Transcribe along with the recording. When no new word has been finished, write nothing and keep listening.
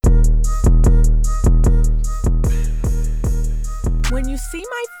see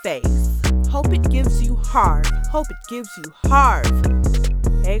my face. Hope it gives you harv. Hope it gives you harv.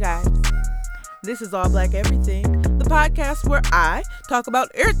 Hey guys, this is All Black Everything, the podcast where I talk about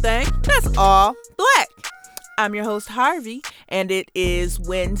everything that's all black. I'm your host, Harvey, and it is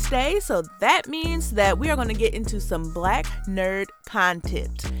Wednesday, so that means that we are going to get into some black nerd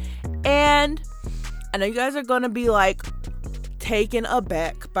content. And I know you guys are going to be like taken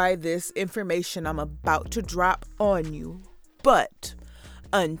aback by this information I'm about to drop on you, but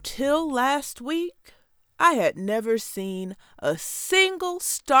until last week, I had never seen a single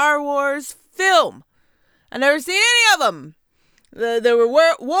Star Wars film. I never seen any of them. There were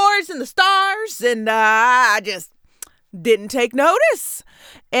wars in the stars, and I just didn't take notice.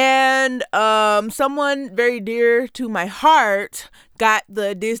 And someone very dear to my heart got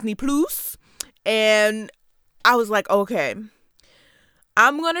the Disney Plus, and I was like, okay,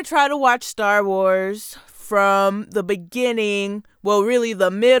 I'm going to try to watch Star Wars from the beginning, well, really the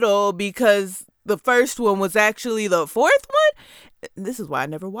middle, because the first one was actually the fourth one. This is why I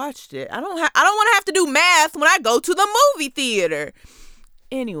never watched it. I don't want to have to do math when I go to the movie theater.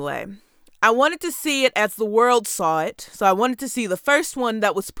 Anyway, I wanted to see it as the world saw it. So I wanted to see the first one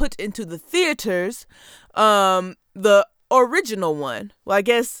that was put into the theaters, the original one. Well, I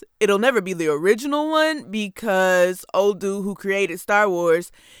guess it'll never be the original one because old dude who created Star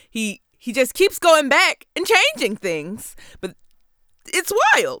Wars, he just keeps going back and changing things. But it's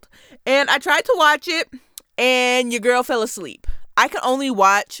wild. And I tried to watch it, and your girl fell asleep. I could only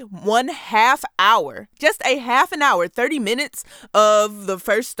watch 1/2 hour, just a half an hour, 30 minutes of the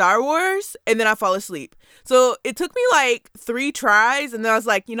first Star Wars, and then I fall asleep. So it took me like 3 tries, and then I was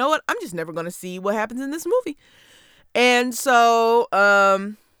like, you know what? I'm just never going to see what happens in this movie. And so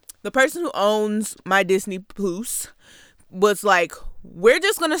the person who owns my Disney Plus was like, we're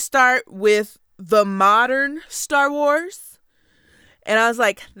just going to start with the modern Star Wars. And I was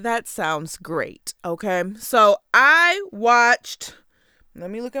like, that sounds great. Okay. So I watched,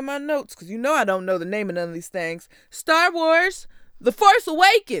 let me look at my notes because you know I don't know the name of none of these things. Star Wars, The Force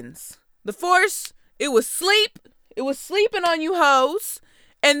Awakens. The Force, it was sleeping on you hoes.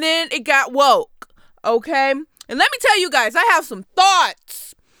 And then it got woke. Okay. And let me tell you guys, I have some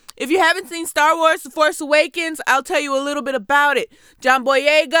thoughts. If you haven't seen Star Wars The Force Awakens, I'll tell you a little bit about it. John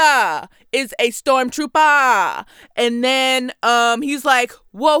Boyega is a stormtrooper. And then he's like,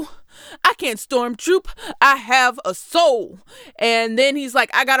 whoa, I can't stormtroop. I have a soul. And then he's like,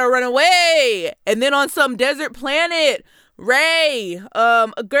 I gotta run away. And then on some desert planet, Rey,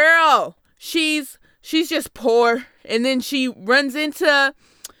 a girl, she's just poor. And then she runs into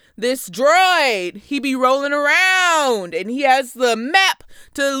this droid. He be rolling around and he has the map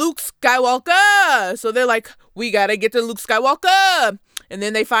to Luke Skywalker. So they're like, we gotta get to Luke Skywalker. And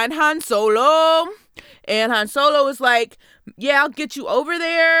then they find Han Solo. And Han Solo is like, yeah, I'll get you over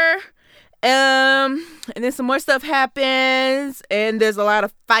there. And then some more stuff happens. And there's a lot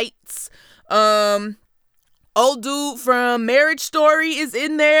of fights. Old dude from Marriage Story is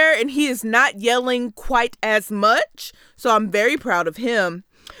in there. And he is not yelling quite as much. So I'm very proud of him.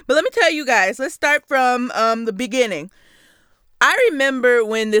 But let me tell you guys, let's start from the beginning. I remember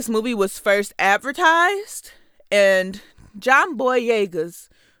when this movie was first advertised and John Boyega's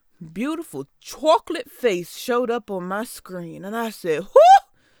beautiful chocolate face showed up on my screen. And I said, whoo,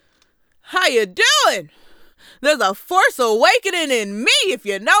 how you doing? There's a Force Awakening in me, if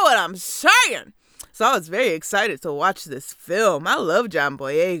you know what I'm saying. So I was very excited to watch this film. I love John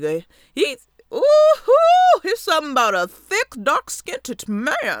Boyega. Here's something about a thick, dark-skinned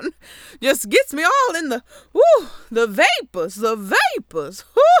man. Just gets me all in the vapors.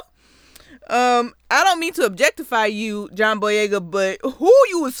 I don't mean to objectify you, John Boyega, but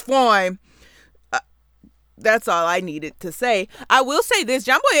you was fine. That's all I needed to say. I will say this,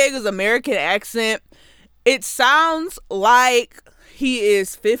 John Boyega's American accent, it sounds like he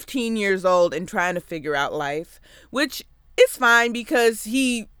is 15 years old and trying to figure out life, which is fine because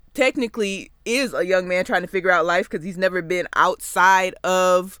he technically is a young man trying to figure out life because he's never been outside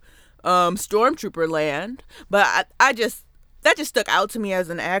of Stormtrooper land. But that just stuck out to me as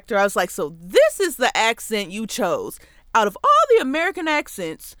an actor. I was like, so this is the accent you chose. Out of all the American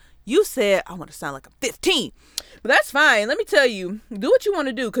accents, you said, I want to sound like I'm 15. But that's fine. Let me tell you, do what you want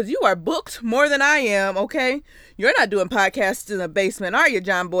to do because you are booked more than I am, okay? You're not doing podcasts in the basement, are you,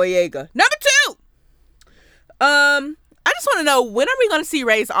 John Boyega? Number 2. I just want to know, when are we going to see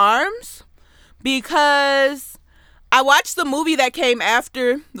Rey's arms? Because I watched the movie that came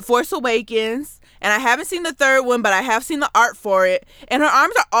after The Force Awakens, and I haven't seen the third one, but I have seen the art for it. And her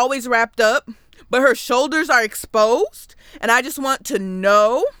arms are always wrapped up, but her shoulders are exposed. And I just want to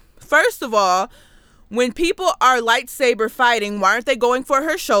know, first of all, when people are lightsaber fighting, why aren't they going for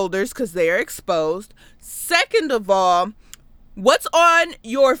her shoulders? Because they are exposed. Second of all, what's on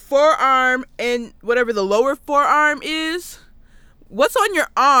your forearm and whatever the lower forearm is? What's on your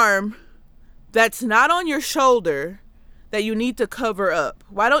arm that's not on your shoulder that you need to cover up?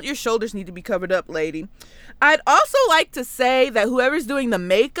 Why don't your shoulders need to be covered up, lady? I'd also like to say that whoever's doing the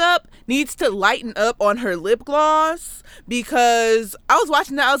makeup needs to lighten up on her lip gloss, because I was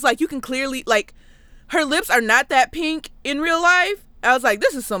watching that. I was like, you can clearly, like, her lips are not that pink in real life. I was like,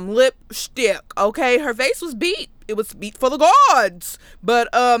 this is some lipstick, okay? Her face was beat. It was beat for the gods. But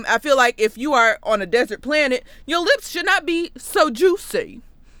I feel like if you are on a desert planet, your lips should not be so juicy.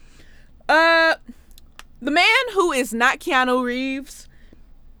 The man who is not Keanu Reeves,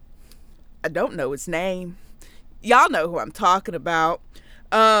 I don't know his name. Y'all know who I'm talking about.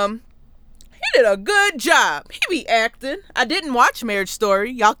 He did a good job. He be acting. I didn't watch Marriage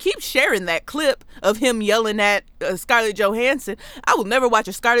Story. Y'all keep sharing that clip of him yelling at Scarlett Johansson. I will never watch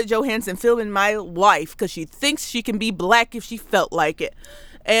a Scarlett Johansson film in my life because she thinks she can be black if she felt like it.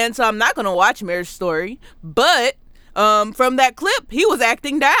 And so I'm not going to watch Marriage Story. But from that clip, he was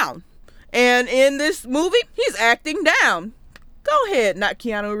acting down. And in this movie, he's acting down. Go ahead, not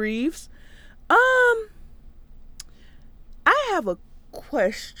Keanu Reeves. I have a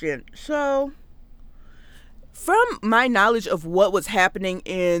question. So, from my knowledge of what was happening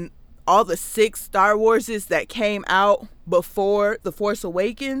in all the 6 Star Warses that came out before The Force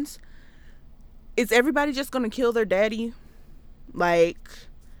Awakens, is everybody just gonna kill their daddy? Like,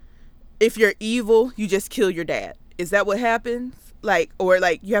 if you're evil, you just kill your dad. Is that what happens? Like, or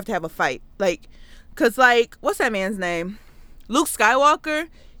like you have to have a fight? Like, cause like, what's that man's name? Luke Skywalker,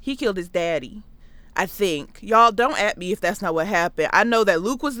 he killed his daddy, I think. Y'all don't at me if that's not what happened. I know that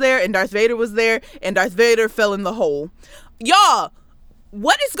Luke was there and Darth Vader was there and Darth Vader fell in the hole. Y'all,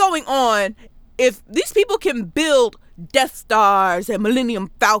 what is going on? If these people can build Death Stars and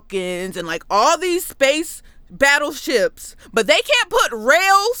Millennium Falcons and like all these space battleships, but they can't put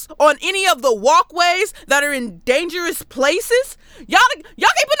rails on any of the walkways that are in dangerous places, y'all can't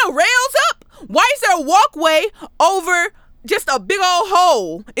put no rails up? Why is there a walkway over just a big old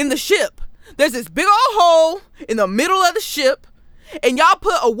hole in the ship? There's this big old hole in the middle of the ship, and y'all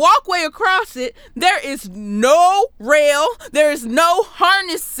put a walkway across it. There is no rail. There is no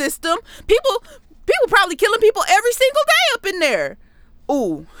harness system. People probably killing people every single day up in there.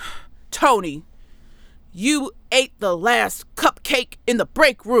 Ooh, Tony, you ate the last cupcake in the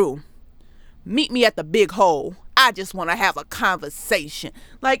break room. Meet me at the big hole. I just want to have a conversation.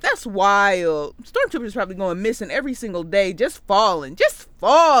 Like, that's wild. Stormtroopers probably going missing every single day, just falling.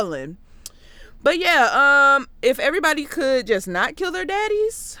 But yeah, if everybody could just not kill their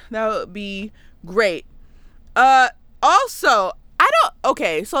daddies, that would be great. Also, so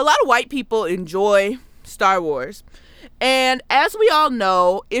a lot of white people enjoy Star Wars. And as we all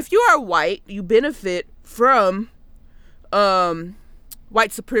know, if you are white, you benefit from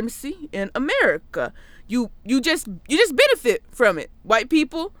white supremacy in America. You just benefit from it. White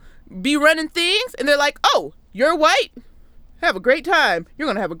people be running things and they're like, "Oh, you're white? Have a great time. You're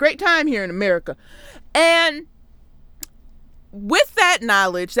going to have a great time here in America." And with that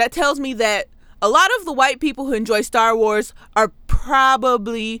knowledge, that tells me that a lot of the white people who enjoy Star Wars are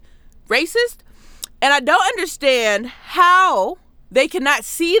probably racist. And I don't understand how they cannot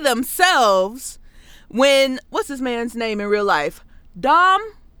see themselves when, what's this man's name in real life?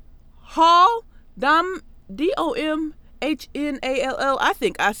 Domhnall, Domhnall. I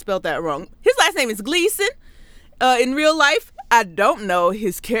think I spelled that wrong. His last name is Gleason. In real life, I don't know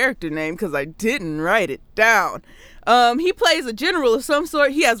his character name because I didn't write it down. He plays a general of some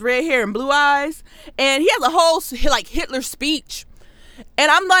sort. He has red hair and blue eyes. And he has a whole, like, Hitler speech. And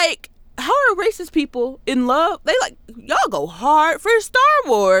I'm like, how are racist people in love? They like, y'all go hard for Star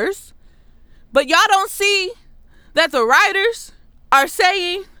Wars. But y'all don't see that the writers are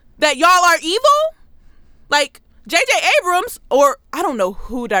saying that y'all are evil? Like, J.J. Abrams, or I don't know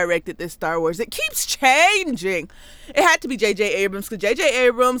who directed this Star Wars. It keeps changing. It had to be J.J. Abrams, because J.J.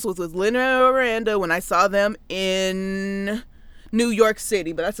 Abrams was with Lin-Manuel Miranda when I saw them in New York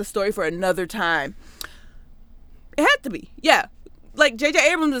City, but that's a story for another time. It had to be, yeah. Like,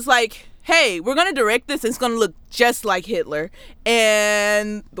 J.J. Abrams is like, hey, we're going to direct this, and it's going to look just like Hitler.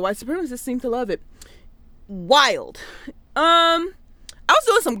 And the white supremacists seem to love it. Wild. I was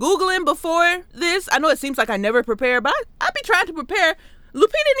doing some Googling before this. I know it seems like I never prepare, but I be trying to prepare.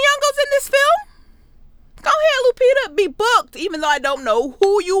 Lupita Nyong'o's in this film. Go ahead, Lupita, be booked, even though I don't know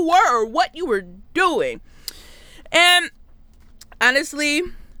who you were or what you were doing. And honestly,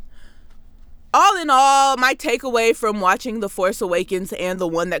 all in all, my takeaway from watching The Force Awakens and the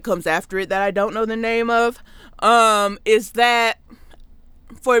one that comes after it that I don't know the name of, is that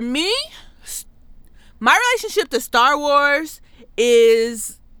for me, my relationship to Star Wars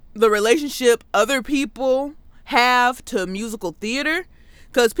is the relationship other people have to musical theater.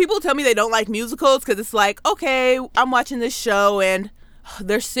 Because people tell me they don't like musicals because it's like, okay, I'm watching this show and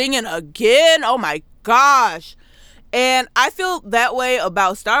they're singing again. Oh my gosh. And I feel that way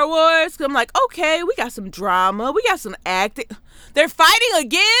about Star Wars. Cause I'm like, okay, we got some drama. We got some acting. They're fighting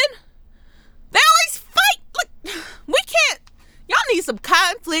again? They always fight. Look, we can't. Y'all need some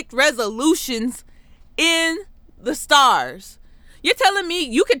conflict resolutions in the stars. You're telling me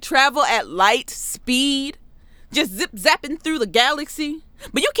you could travel at light speed, just zip zapping through the galaxy,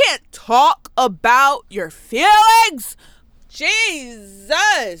 but you can't talk about your feelings?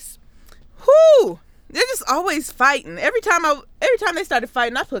 Jesus. Whew. They're just always fighting. Every time they started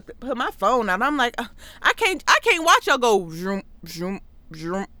fighting, I put my phone out. I'm like, I can't watch y'all go zoom, zoom,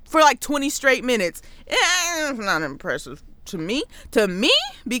 zoom for like 20 straight minutes. It's not impressive to me,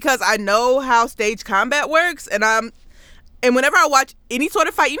 because I know how stage combat works, and whenever I watch any sort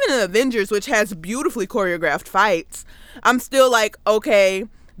of fight, even in Avengers, which has beautifully choreographed fights, I'm still like, okay,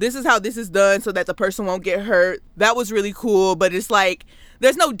 this is how this is done so that the person won't get hurt. That was really cool, but it's like,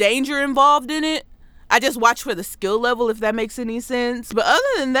 there's no danger involved in it. I just watch for the skill level, if that makes any sense. But other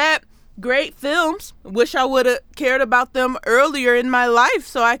than that, great films. Wish I would have cared about them earlier in my life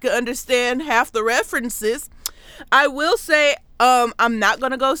so I could understand half the references. I will say, I'm not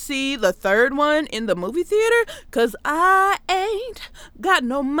going to go see the third one in the movie theater because I ain't got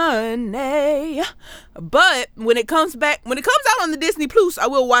no money. But when it comes out on the Disney Plus, I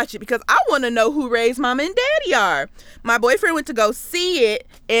will watch it because I want to know who Rey's mom and daddy are. My boyfriend went to go see it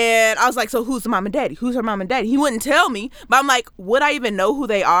and I was like, so who's the mom and daddy? Who's her mom and daddy? He wouldn't tell me, but I'm like, would I even know who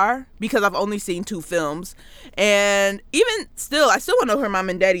they are? Because I've only seen 2 films. And even still, I still want to know who her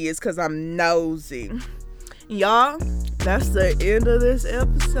mom and daddy is because I'm nosy. Y'all, that's the end of this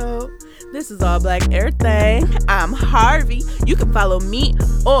episode. This is All Black Everything. I'm Harvey. You can follow me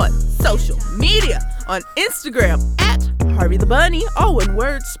on social media on Instagram at Harvey the Bunny, all one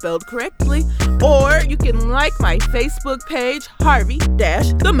word spelled correctly. Or you can like my Facebook page,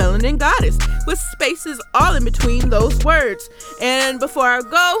 Harvey-the Melanin Goddess, with spaces all in between those words. And before I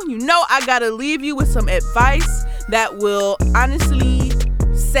go, I gotta leave you with some advice that will honestly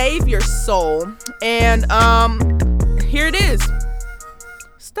save your soul. And here it is.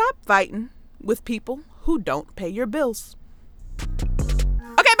 Stop fighting with people who don't pay your bills.